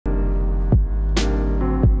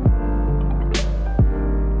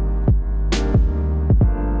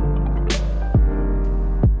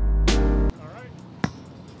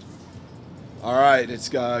right, it's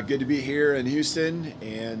good to be here in Houston,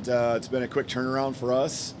 and it's been a quick turnaround for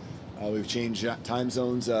us. We've changed time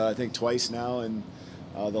zones, I think, twice now in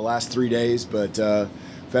the last 3 days, but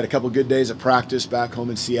we've had a couple good days of practice back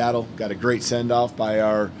home in Seattle. Got a great send-off by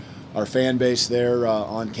our fan base there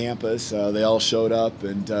on campus. They all showed up,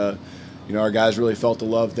 and our guys really felt the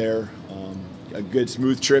love there. A good,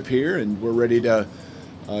 smooth trip here, and we're ready to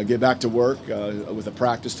get back to work with a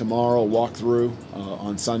practice tomorrow, a walkthrough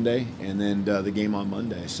on Sunday, and then the game on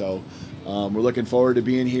Monday. So we're looking forward to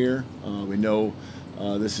being here. We know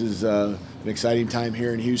this is an exciting time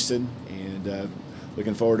here in Houston, and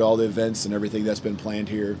looking forward to all the events and everything that's been planned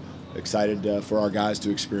here. Excited for our guys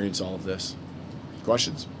to experience all of this.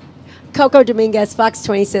 Questions? Coco Dominguez, Fox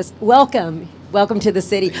 20 says, welcome. Welcome to the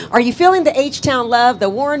city. Are you feeling the H-Town love, the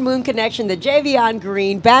Warren Moon connection, the Javion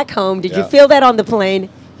Green back home? Did you feel that on the plane?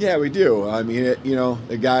 Yeah, we do. I mean,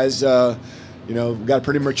 the guys, we've got a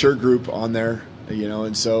pretty mature group on there,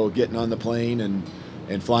 and so getting on the plane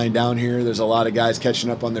and flying down here, there's a lot of guys catching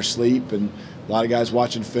up on their sleep and a lot of guys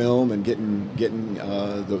watching film and getting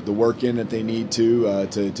the work in that they need to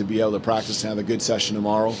be able to practice and have a good session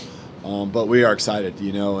tomorrow. But we are excited,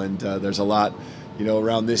 and there's a lot,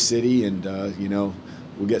 around this city, and,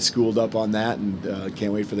 we'll get schooled up on that, and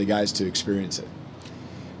can't wait for the guys to experience it.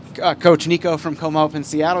 Coach Nico from Como up in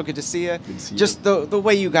Seattle, good to see you. Good to see you. Just the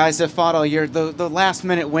way you guys have fought all year, the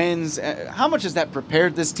last-minute wins, how much has that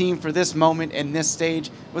prepared this team for this moment and this stage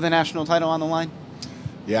with a national title on the line?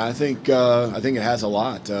 Yeah, I think it has a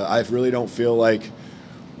lot. I really don't feel like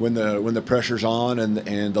when the pressure's on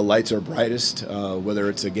and the lights are brightest, whether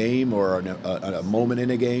it's a game or a moment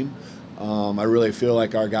in a game, I really feel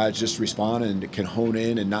like our guys just respond and can hone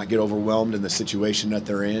in and not get overwhelmed in the situation that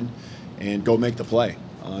they're in and go make the play,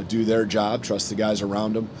 do their job, trust the guys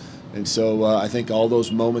around them. And so I think all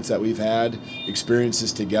those moments that we've had,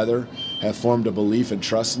 experiences together, have formed a belief and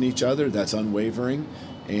trust in each other that's unwavering.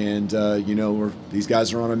 And, these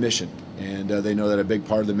guys are on a mission, and they know that a big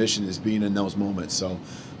part of the mission is being in those moments. So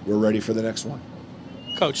we're ready for the next one.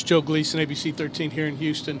 Coach Joe Gleason, ABC 13 here in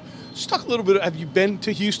Houston. Just talk a little bit. Have you been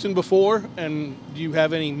to Houston before, and do you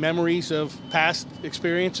have any memories of past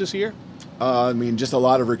experiences here? Just a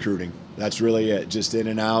lot of recruiting. That's really it. Just in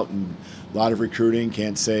and out, and a lot of recruiting.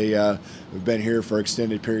 Can't say we've been here for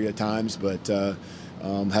extended period of times, but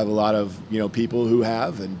have a lot of people who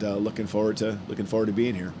have, and looking forward to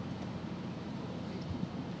being here.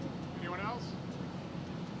 Anyone else?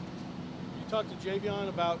 You talked to Javion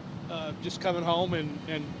about just coming home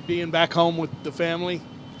and being back home with the family.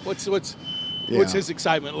 What's his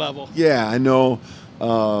excitement level? Yeah, I know.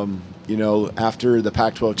 After the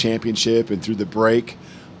Pac-12 championship and through the break,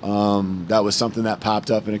 that was something that popped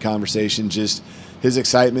up in a conversation. Just his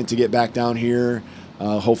excitement to get back down here,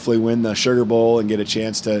 hopefully win the Sugar Bowl and get a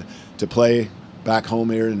chance to play back home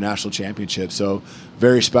here in the national championship. So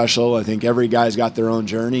very special. I think every guy's got their own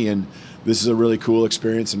journey, and this is a really cool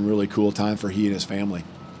experience and really cool time for he and his family.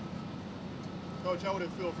 Coach, how would it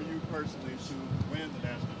feel for you personally to win the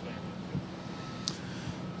national championship?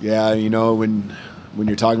 Yeah, when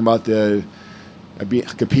you're talking about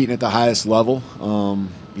competing at the highest level,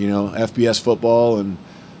 FBS football, and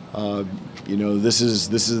this is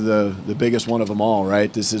the biggest one of them all,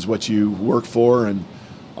 right? This is what you work for, and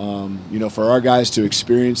for our guys to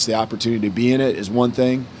experience the opportunity to be in it is one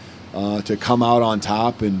thing. To come out on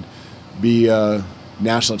top and be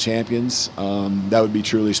national champions, that would be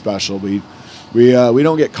truly special. We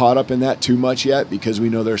don't get caught up in that too much yet because we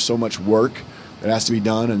know there's so much work that has to be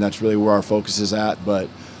done, and that's really where our focus is at. But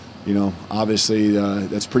obviously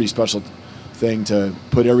that's a pretty special thing to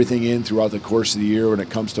put everything in throughout the course of the year when it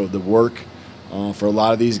comes to the work. For a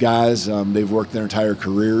lot of these guys, they've worked their entire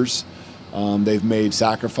careers. They've made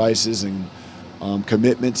sacrifices and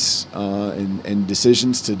commitments and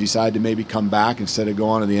decisions to decide to maybe come back instead of go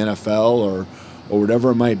on to the NFL or whatever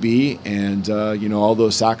it might be. And, all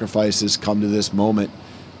those sacrifices come to this moment.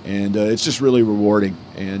 And it's just really rewarding.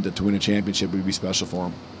 And to win a championship would be special for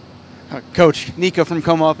them. Coach Nico from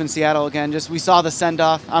Como up in Seattle again. We saw the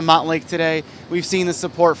send-off on Mountain Lake today. We've seen the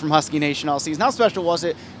support from Husky Nation all season. How special was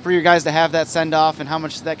it for your guys to have that send-off, and how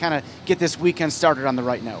much did that kind of get this weekend started on the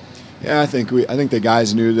right note? Yeah, I think the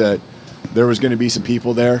guys knew that there was going to be some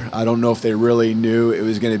people there. I don't know if they really knew it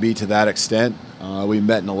was going to be to that extent. We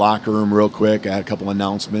met in the locker room real quick. I had a couple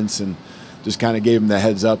announcements and just kind of gave them the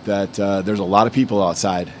heads up that there's a lot of people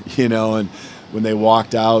outside, and when they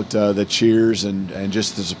walked out, the cheers and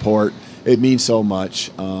just the support, it means so much.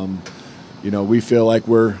 We feel like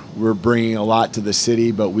we're bringing a lot to the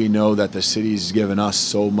city, but we know that the city's given us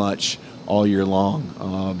so much all year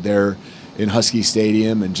long. They're in Husky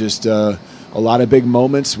Stadium, and just a lot of big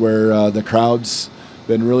moments where the crowd's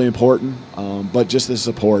been really important, but just the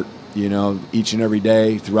support, you know, each and every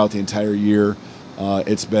day throughout the entire year,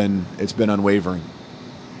 it's been unwavering.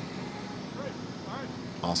 Great. All right.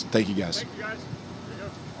 Awesome. Thank you, guys. Thank you, guys.